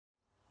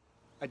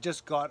I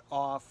just got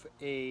off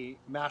a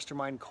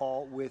mastermind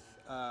call with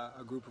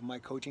a group of my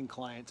coaching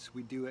clients.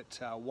 We do it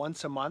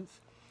once a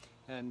month,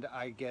 and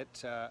I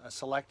get a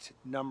select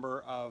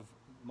number of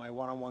my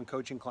one-on-one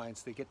coaching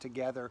clients. They get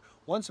together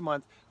once a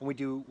month, and we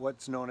do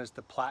what's known as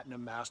the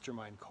Platinum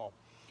Mastermind Call.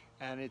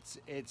 And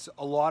it's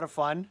a lot of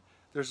fun.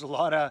 There's a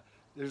lot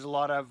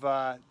of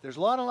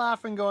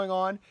laughing going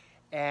on,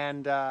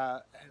 and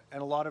a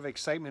lot of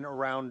excitement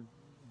around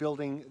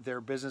building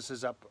their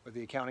businesses up, or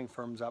the accounting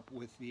firms up,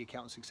 with the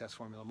Accountant Success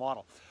Formula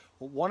model.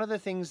 Well, one of the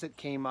things that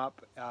came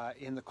up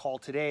in the call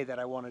today that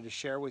I wanted to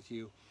share with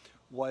you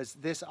was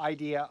this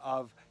idea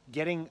of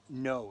getting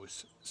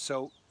no's.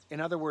 So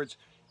in other words,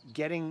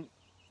 getting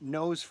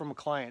no's from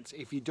clients.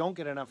 If you don't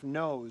get enough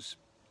no's,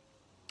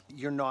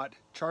 you're not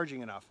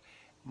charging enough.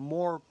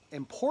 More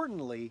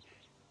importantly,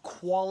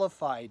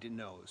 qualified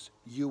no's.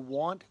 You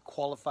want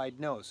qualified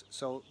no's.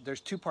 So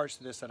there's two parts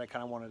to this that I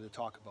kind of wanted to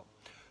talk about.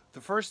 The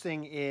first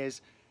thing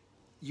is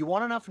you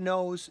want enough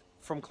no's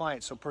from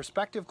clients. So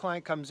prospective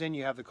client comes in,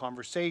 you have the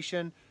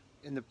conversation.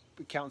 In the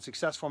Accountant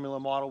Success Formula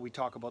model, we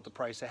talk about the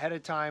price ahead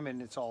of time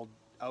and it's all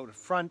out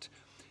front.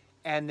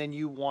 And then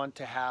you want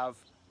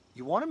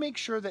to make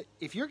sure that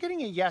if you're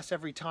getting a yes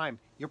every time,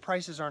 your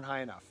prices aren't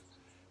high enough.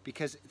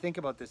 Because think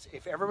about this,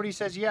 if everybody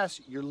says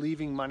yes, you're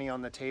leaving money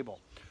on the table.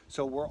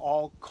 So we're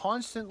all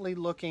constantly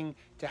looking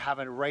to have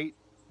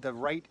the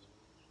right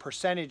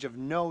percentage of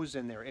no's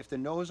in there. If the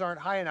no's aren't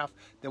high enough,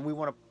 then we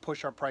want to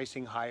push our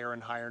pricing higher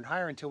and higher and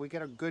higher until we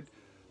get a good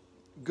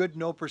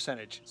no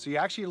percentage. So you're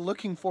actually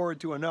looking forward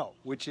to a no,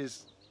 which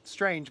is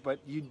strange, but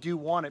you do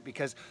want it,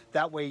 because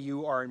that way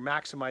you are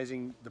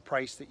maximizing the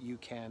price that you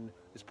can.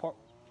 It's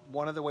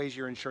one of the ways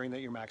you're ensuring that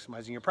you're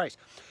maximizing your price.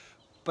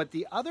 But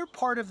the other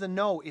part of the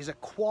no is a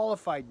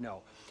qualified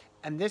no.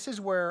 And this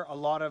is where a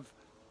lot of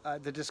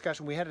the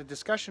discussion, we had a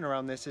discussion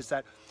around this, is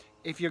that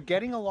if you're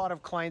getting a lot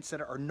of clients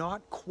that are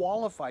not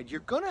qualified,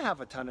 you're going to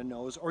have a ton of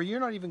no's, or you're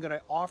not even going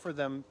to offer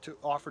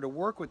to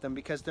work with them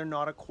because they're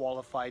not a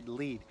qualified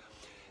lead.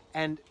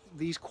 And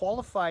these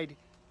qualified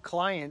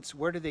clients,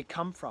 where do they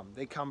come from?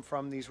 They come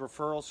from these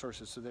referral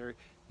sources. So they're,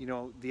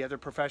 the other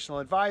professional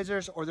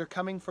advisors, or they're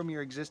coming from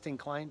your existing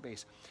client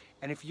base.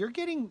 And if you're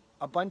getting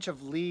a bunch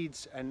of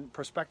leads and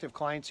prospective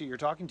clients that you're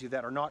talking to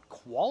that are not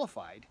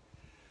qualified,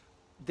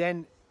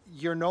 then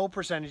your no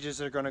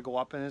percentages are going to go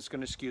up, and it's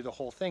going to skew the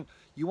whole thing.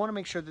 You want to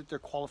make sure that they're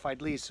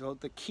qualified leads. So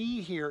the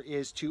key here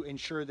is to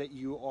ensure that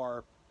you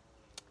are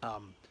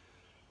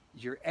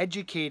you're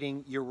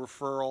educating your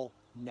referral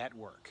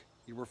network.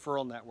 Your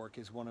referral network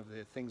is one of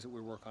the things that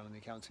we work on in the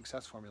Accountant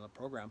Success Formula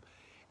program.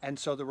 And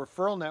so the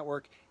referral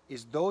network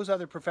is those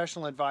other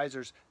professional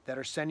advisors that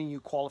are sending you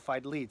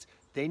qualified leads.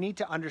 They need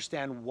to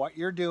understand what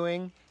you're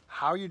doing,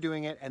 how you're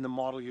doing it, and the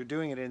model you're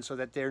doing it in, so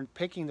that they're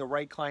picking the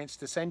right clients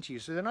to send to you.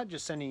 So they're not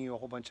just sending you a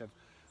whole bunch of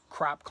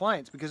crap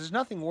clients, because there's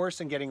nothing worse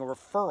than getting a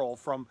referral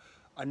from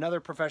another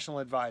professional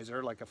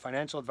advisor, like a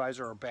financial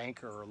advisor or a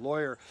banker or a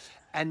lawyer,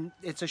 and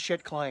it's a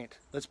shit client.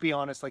 Let's be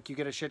honest, like, you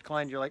get a shit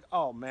client, you're like,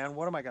 oh man,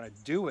 what am I gonna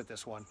do with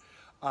this one?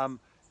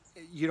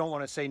 You don't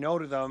want to say no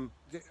to them.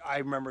 I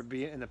remember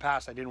in the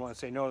past, I didn't want to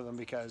say no to them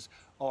because,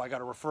 oh, I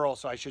got a referral,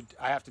 so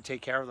I have to take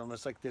care of them.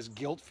 It's like this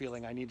guilt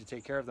feeling, I need to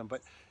take care of them.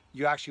 But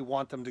you actually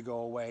want them to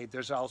go away.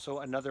 There's also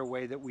another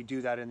way that we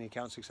do that in the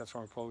Accountant Success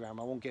Formula program.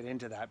 I won't get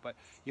into that, but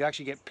you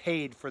actually get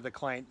paid for the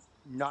client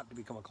not to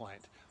become a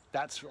client.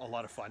 That's a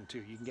lot of fun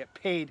too. You can get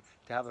paid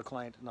to have a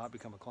client not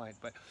become a client.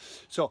 But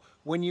so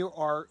when you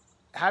are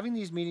having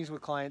these meetings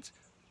with clients,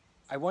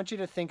 I want you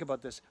to think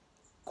about this.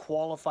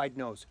 Qualified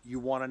no's. You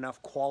want enough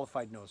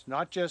qualified no's,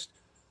 not just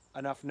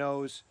enough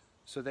no's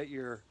so that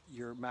you're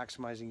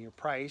maximizing your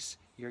price,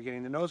 you're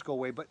getting the no's go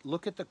away, but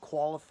look at the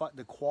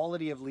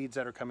quality of leads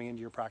that are coming into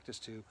your practice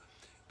too,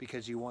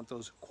 because you want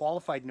those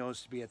qualified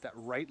no's to be at that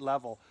right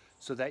level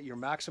so that you're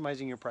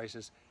maximizing your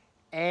prices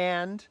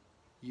and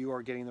you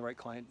are getting the right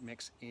client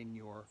mix in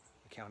your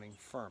accounting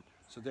firm.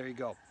 So there you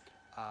go.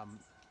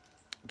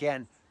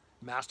 Again,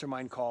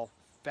 mastermind call,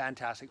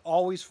 fantastic,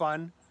 always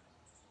fun.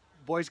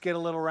 Boys get a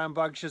little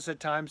rambunctious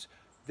at times.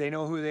 They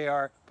know who they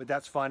are, but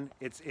that's fun.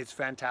 It's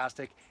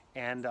fantastic,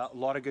 and a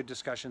lot of good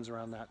discussions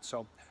around that.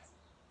 So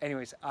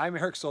anyways, I'm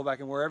Eric Solbeck,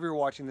 and wherever you're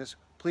watching this,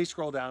 please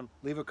scroll down,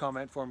 leave a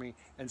comment for me,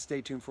 and stay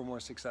tuned for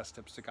more success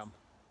tips to come.